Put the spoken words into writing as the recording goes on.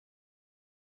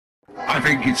I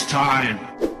think it's time.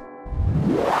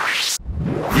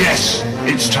 Yes,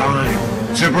 it's time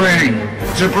to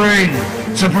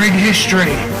bring history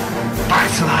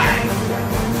back to life.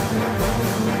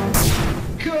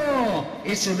 Cool!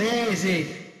 It's amazing!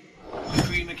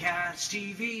 Dreamer Cats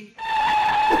TV.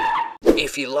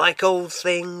 If you like old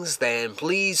things, then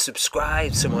please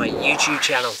subscribe to my YouTube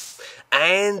channel.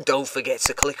 And don't forget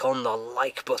to click on the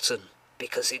like button,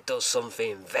 because it does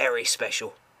something very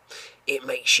special. It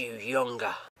makes you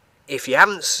younger. If you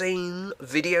haven't seen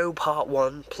video part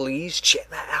 1, please check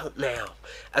that out now.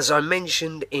 As I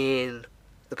mentioned in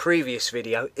the previous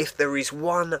video, if there is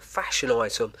one fashion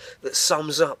item that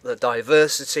sums up the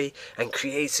diversity and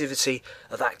creativity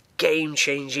of that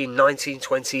game-changing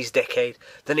 1920s decade,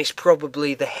 then it's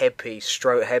probably the headpiece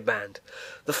stroke headband.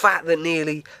 The fact that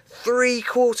nearly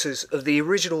 3/4 of the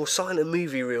original silent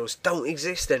movie reels don't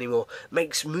exist anymore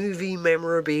makes movie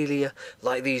memorabilia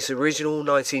like these original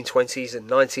 1920s and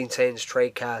 1910s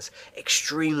trade cards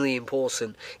extremely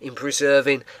important in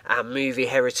preserving our movie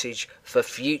heritage for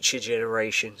future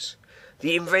generations.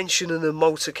 The invention of the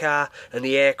motor car and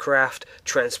the aircraft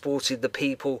transported the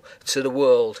people to the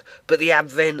world, but the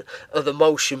advent of the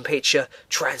motion picture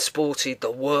transported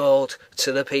the world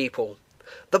to the people.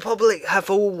 The public have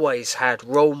always had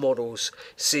role models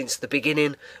since the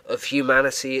beginning of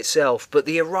humanity itself, but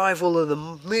the arrival of the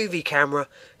movie camera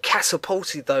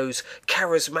catapulted those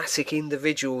charismatic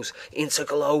individuals into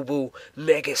global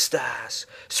megastars,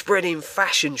 spreading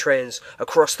fashion trends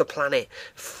across the planet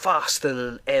faster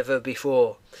than ever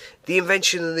before. The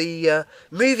invention of the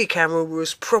movie camera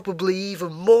was probably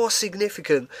even more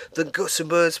significant than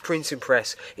Gutenberg's printing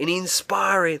press in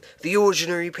inspiring the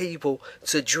ordinary people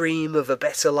to dream of a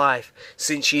better life,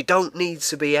 since you don't need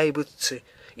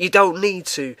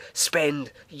to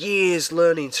spend years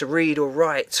learning to read or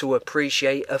write to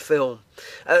appreciate a film.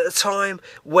 At a time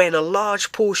when a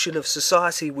large portion of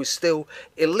society was still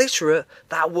illiterate,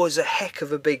 that was a heck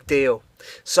of a big deal.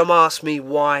 Some ask me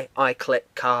why I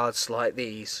collect cards like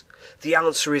these. The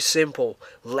answer is simple: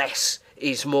 less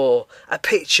is more. A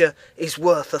picture is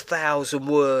worth 1,000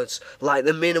 words. Like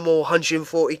the minimal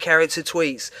 140 character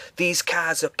tweets, these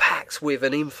cards are packed with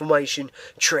an information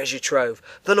treasure trove.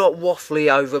 They're not waffly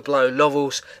overblown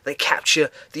novels. They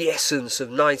capture the essence of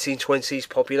 1920s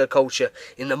popular culture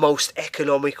in the most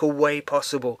economical way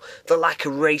possible. They're like a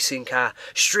racing car,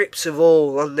 stripped of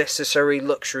all unnecessary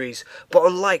luxuries. But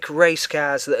unlike race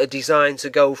cars that are designed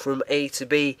to go from A to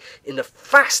B in the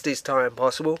fastest time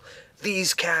possible,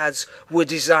 these cards were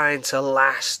designed to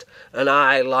last, and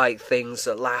I like things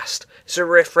that last. It's a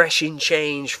refreshing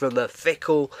change from the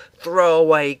fickle,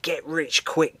 throwaway,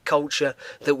 get-rich-quick culture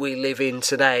that we live in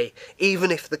today,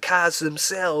 even if the cards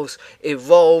themselves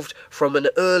evolved from an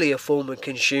earlier form of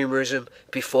consumerism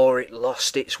before it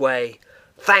lost its way.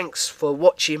 Thanks for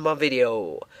watching my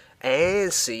video,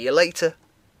 and see you later.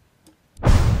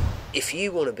 If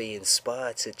you want to be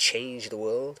inspired to change the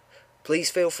world,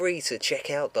 please feel free to check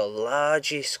out the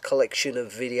largest collection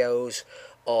of videos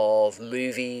of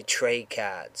movie trade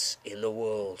cards in the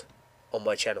world on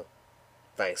my channel.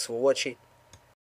 Thanks for watching.